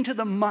lean into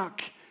the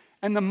muck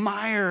and the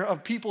mire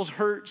of people's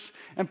hurts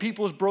and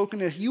people's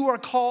brokenness. You are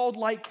called,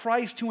 like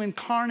Christ, to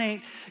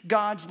incarnate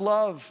God's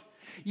love.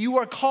 You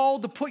are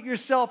called to put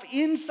yourself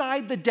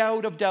inside the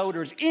doubt of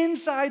doubters,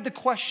 inside the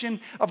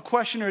question of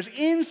questioners,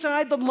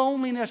 inside the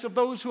loneliness of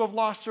those who have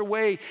lost their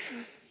way.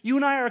 You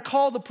and I are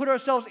called to put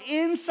ourselves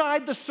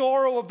inside the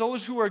sorrow of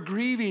those who are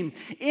grieving,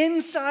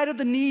 inside of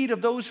the need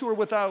of those who are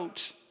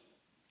without.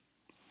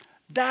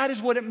 That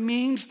is what it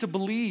means to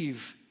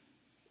believe.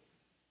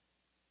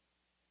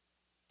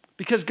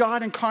 Because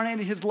God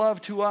incarnated his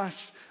love to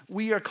us,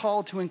 we are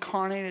called to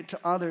incarnate it to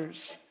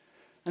others.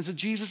 And so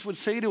Jesus would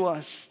say to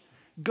us,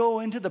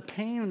 go into the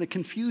pain and the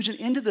confusion,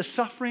 into the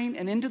suffering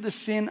and into the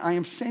sin. I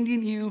am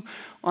sending you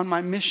on my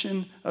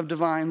mission of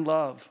divine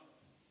love.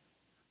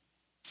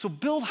 So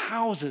build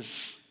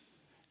houses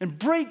and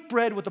break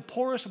bread with the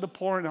poorest of the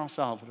poor in El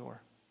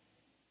Salvador.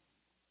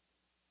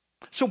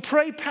 So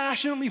pray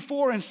passionately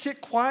for and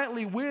sit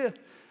quietly with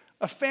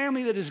a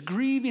family that is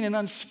grieving an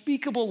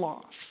unspeakable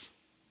loss.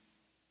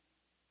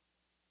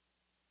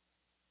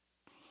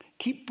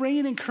 Keep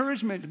bringing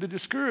encouragement to the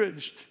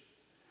discouraged.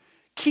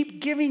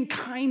 Keep giving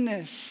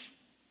kindness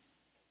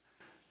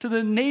to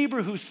the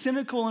neighbor who's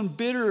cynical and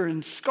bitter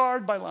and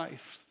scarred by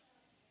life.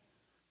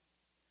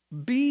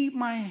 Be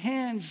my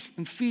hands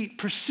and feet.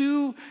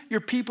 Pursue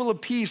your people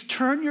of peace.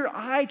 Turn your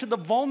eye to the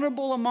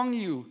vulnerable among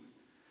you.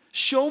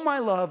 Show my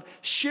love.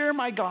 Share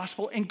my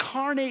gospel.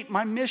 Incarnate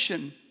my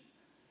mission.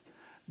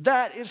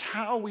 That is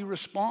how we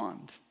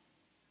respond.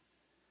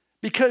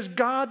 Because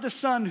God the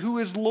Son, who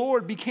is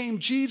Lord, became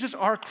Jesus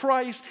our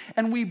Christ,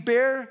 and we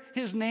bear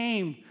his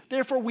name.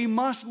 Therefore, we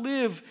must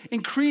live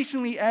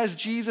increasingly as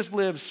Jesus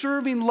lived,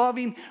 serving,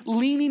 loving,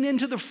 leaning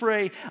into the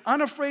fray,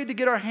 unafraid to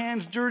get our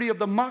hands dirty of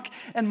the muck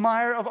and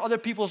mire of other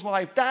people's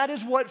life. That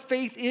is what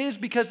faith is,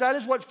 because that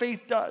is what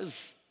faith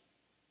does.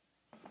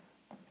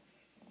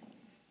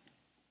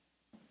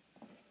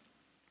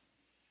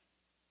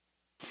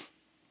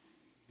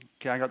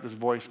 Okay, I got this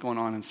voice going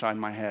on inside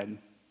my head.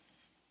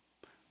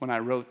 When I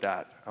wrote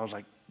that, I was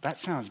like, that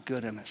sounds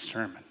good in a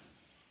sermon.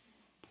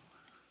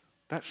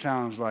 That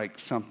sounds like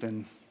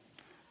something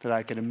that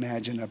I could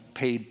imagine a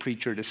paid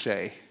preacher to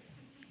say.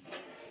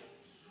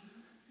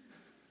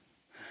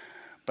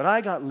 But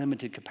I got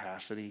limited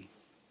capacity,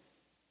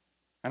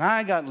 and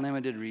I got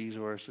limited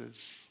resources,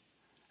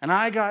 and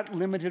I got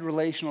limited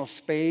relational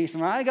space,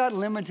 and I got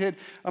limited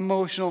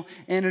emotional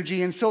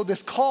energy. And so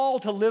this call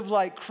to live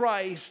like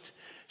Christ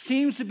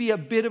seems to be a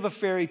bit of a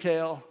fairy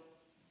tale.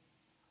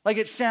 Like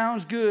it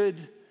sounds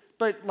good,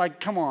 but like,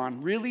 come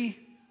on, really?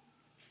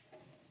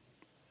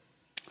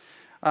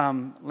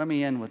 Let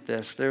me end with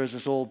this. There was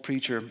this old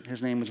preacher,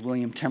 his name was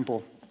William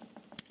Temple,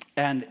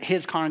 and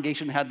his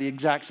congregation had the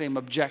exact same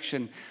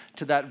objection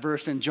to that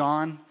verse in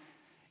John.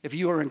 If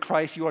you are in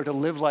Christ, you are to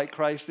live like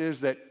Christ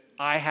is, that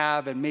I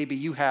have and maybe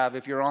you have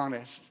if you're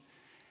honest.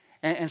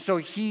 And so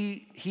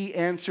he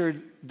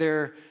answered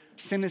their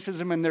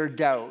cynicism and their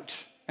doubt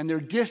and their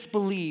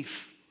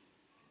disbelief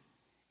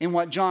in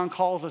what John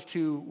calls us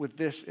to with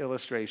this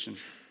illustration.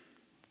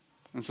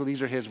 And so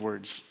these are his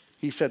words.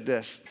 He said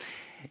this: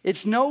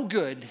 "It's no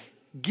good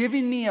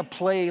giving me a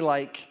play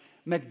like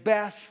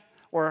Macbeth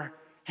or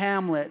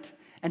Hamlet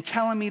and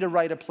telling me to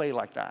write a play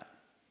like that.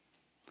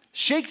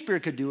 Shakespeare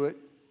could do it,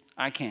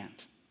 I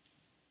can't.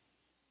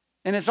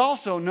 And it's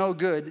also no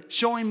good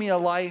showing me a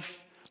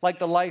life like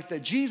the life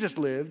that Jesus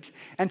lived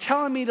and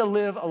telling me to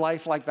live a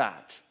life like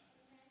that.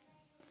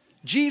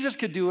 Jesus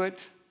could do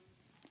it,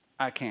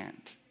 I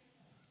can't.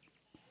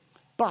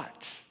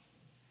 But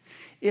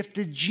if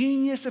the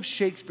genius of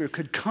Shakespeare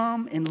could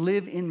come and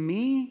live in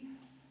me,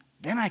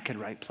 then I could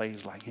write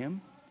plays like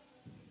him.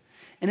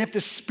 And if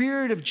the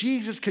Spirit of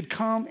Jesus could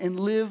come and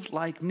live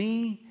like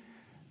me,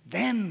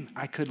 then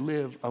I could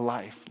live a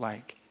life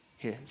like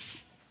his."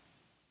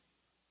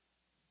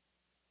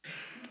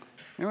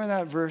 Remember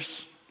that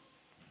verse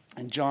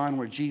in John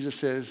where Jesus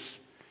says,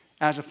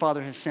 "As the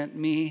Father has sent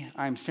me,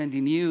 I'm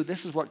sending you."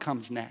 This is what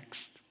comes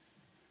next.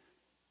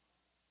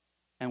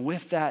 And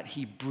with that,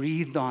 he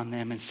breathed on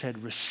them and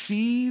said,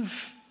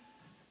 "Receive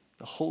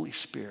the Holy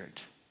Spirit."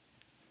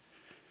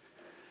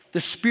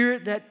 The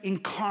Spirit that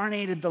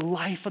incarnated the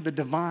life of the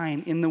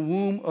divine in the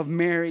womb of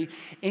Mary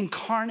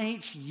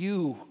incarnates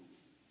you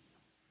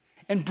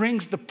and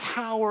brings the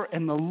power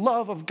and the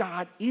love of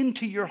God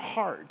into your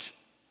heart.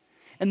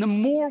 And the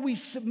more we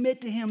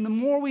submit to him, the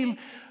more we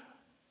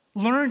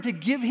learn to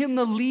give him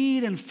the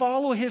lead and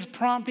follow his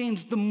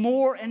promptings, the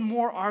more and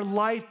more our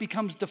life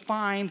becomes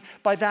defined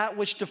by that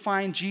which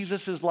defined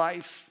Jesus'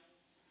 life.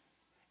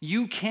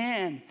 You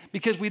can,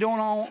 because we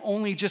don't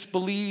only just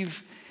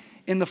believe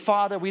in the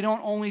Father, we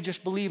don't only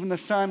just believe in the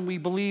Son, we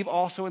believe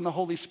also in the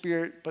Holy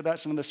Spirit, but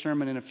that's another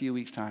sermon in a few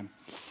weeks' time.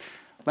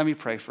 Let me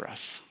pray for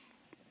us.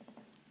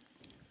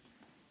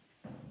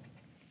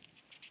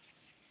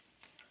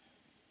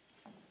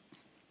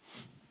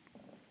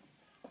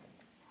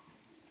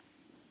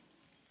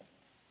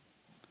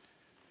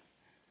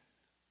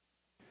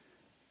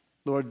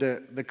 Lord,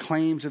 the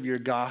claims of your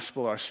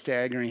gospel are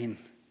staggering.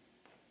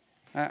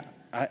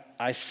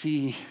 I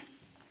see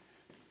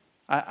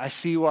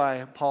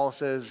why Paul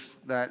says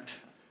that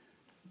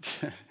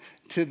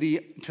to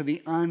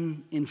the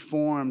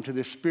uninformed, to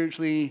the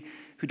spiritually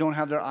who don't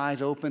have their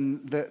eyes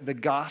open, the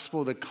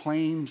gospel, the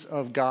claims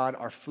of God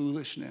are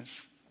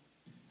foolishness.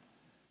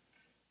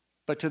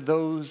 But to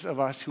those of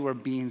us who are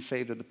being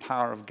saved of the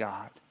power of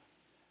God,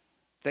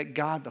 that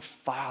God the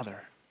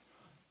Father,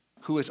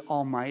 who is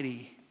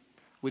almighty,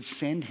 would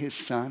send his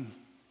Son,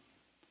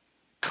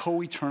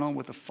 co-eternal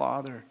with the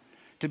Father,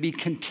 to be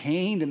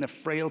contained in the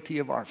frailty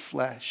of our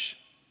flesh,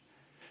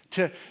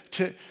 to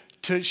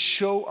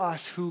show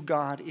us who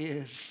God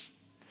is,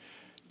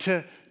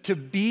 to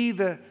be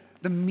the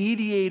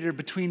mediator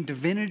between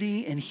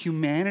divinity and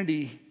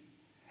humanity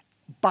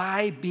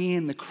by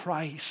being the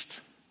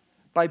Christ,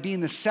 by being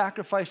the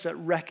sacrifice that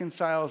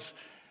reconciles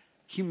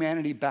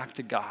humanity back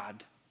to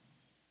God.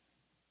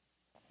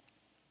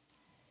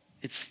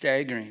 It's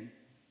staggering.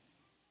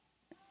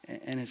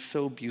 And it's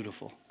so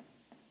beautiful.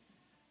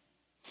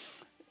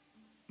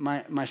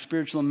 My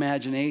spiritual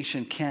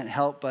imagination can't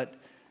help but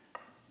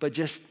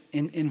just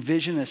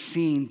envision a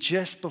scene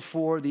just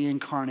before the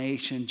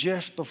incarnation,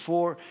 just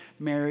before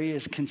Mary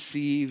is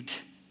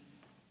conceived,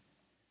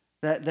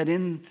 that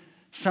in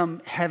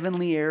some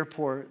heavenly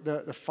airport,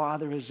 the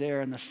Father is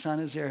there and the Son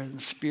is there and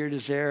the Spirit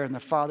is there, and the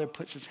Father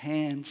puts his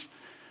hands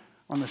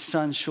on the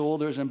Son's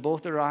shoulders and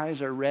both their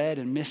eyes are red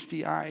and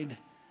misty-eyed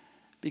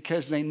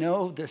because they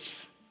know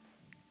this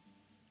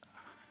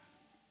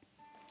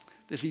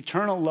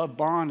eternal love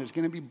bond is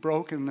going to be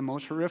broken in the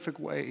most horrific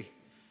way.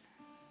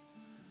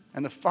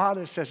 And the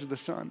Father says to the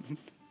Son,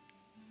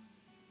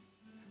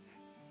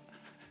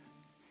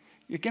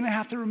 "You're going to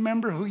have to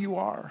remember who you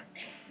are.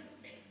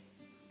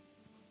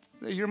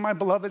 That you're my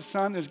beloved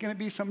Son. There's going to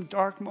be some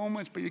dark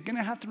moments, but you're going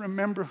to have to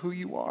remember who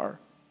you are."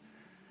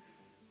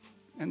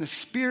 And the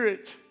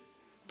Spirit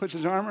puts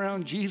his arm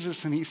around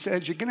Jesus and he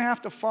says, "You're going to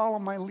have to follow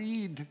my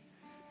lead.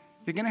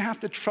 You're going to have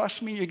to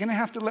trust me. You're going to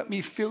have to let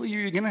me fill you.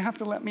 You're going to have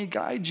to let me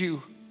guide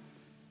you."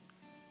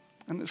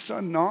 And the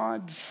Son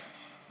nods.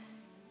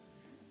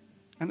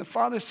 And the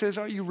Father says,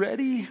 "Are you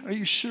ready? Are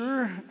you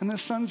sure?" And the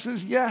Son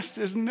says, "Yes,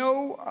 there's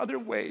no other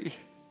way.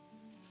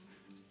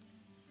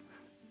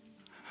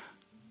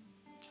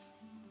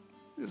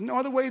 There's no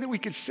other way that we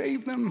could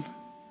save them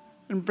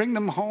and bring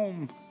them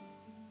home."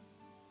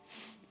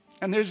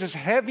 And there's this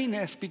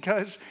heaviness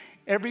because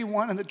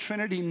everyone in the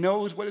Trinity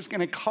knows what it's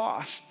going to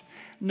cost.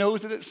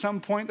 knows that at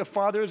some point the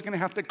Father is going to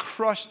have to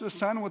crush the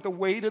Son with the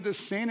weight of the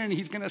sin, and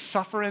he's going to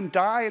suffer and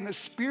die. And the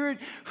Spirit,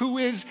 who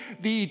is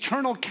the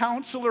eternal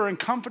counselor and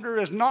comforter,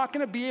 is not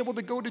going to be able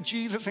to go to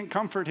Jesus and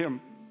comfort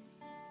him.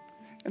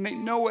 And they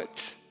know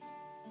it.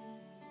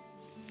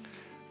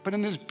 But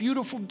in this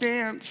beautiful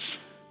dance,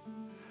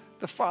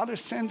 the Father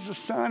sends the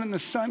Son, and the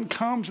Son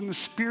comes, and the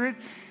Spirit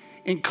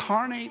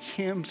incarnates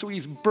him, so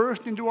he's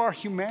birthed into our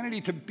humanity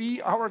to be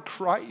our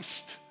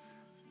Christ.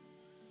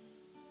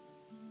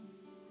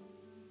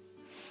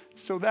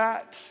 So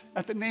that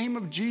at the name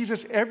of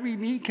Jesus, every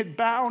knee could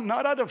bow,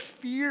 not out of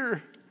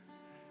fear,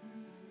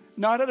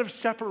 not out of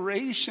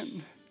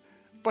separation,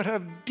 but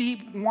of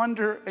deep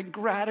wonder and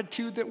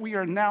gratitude that we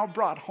are now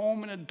brought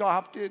home and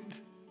adopted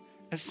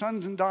as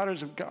sons and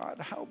daughters of God.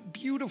 How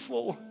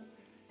beautiful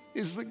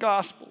is the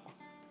gospel.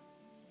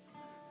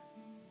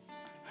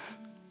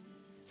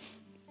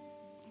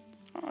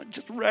 Oh, it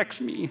just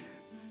wrecks me.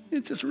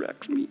 It just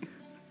wrecks me.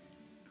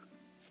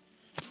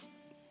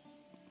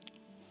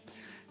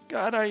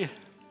 God,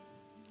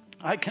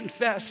 I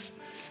confess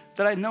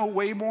that I know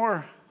way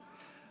more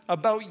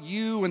about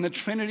you and the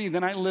Trinity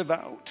than I live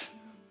out.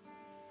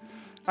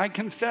 I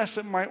confess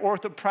that my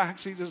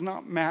orthopraxy does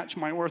not match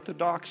my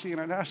orthodoxy, and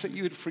I'd ask that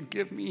you would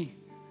forgive me.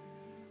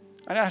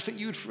 I'd ask that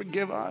you would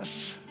forgive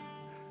us.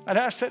 I'd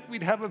ask that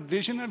we'd have a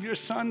vision of your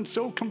Son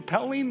so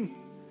compelling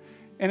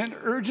and an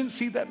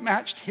urgency that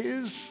matched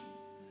his,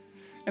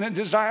 and a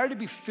desire to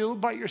be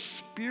filled by your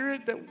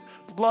Spirit, that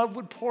love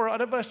would pour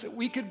out of us, that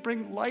we could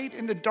bring light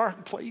into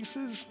dark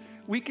places.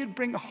 We could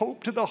bring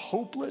hope to the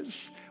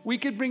hopeless. We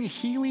could bring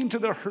healing to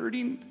the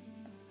hurting.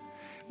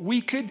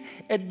 We could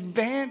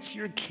advance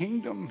your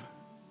kingdom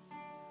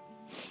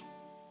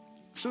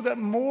so that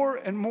more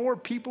and more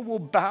people will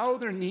bow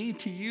their knee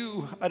to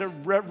you out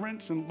of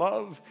reverence and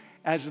love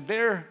as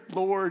their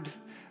Lord,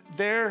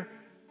 their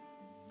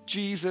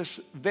Jesus,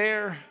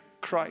 their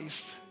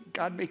Christ.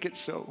 God, make it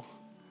so.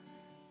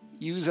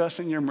 Use us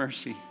in your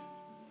mercy.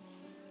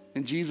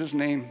 In Jesus'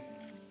 name,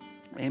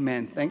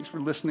 amen. Thanks for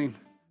listening.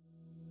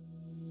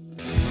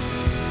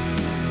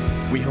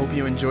 We hope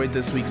you enjoyed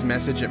this week's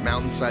message at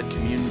Mountainside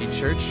Community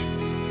Church.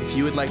 If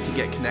you would like to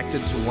get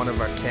connected to one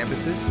of our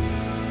campuses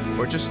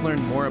or just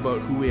learn more about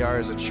who we are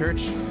as a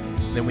church,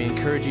 then we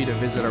encourage you to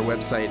visit our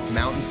website,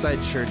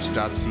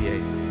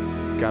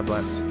 mountainsidechurch.ca. God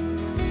bless.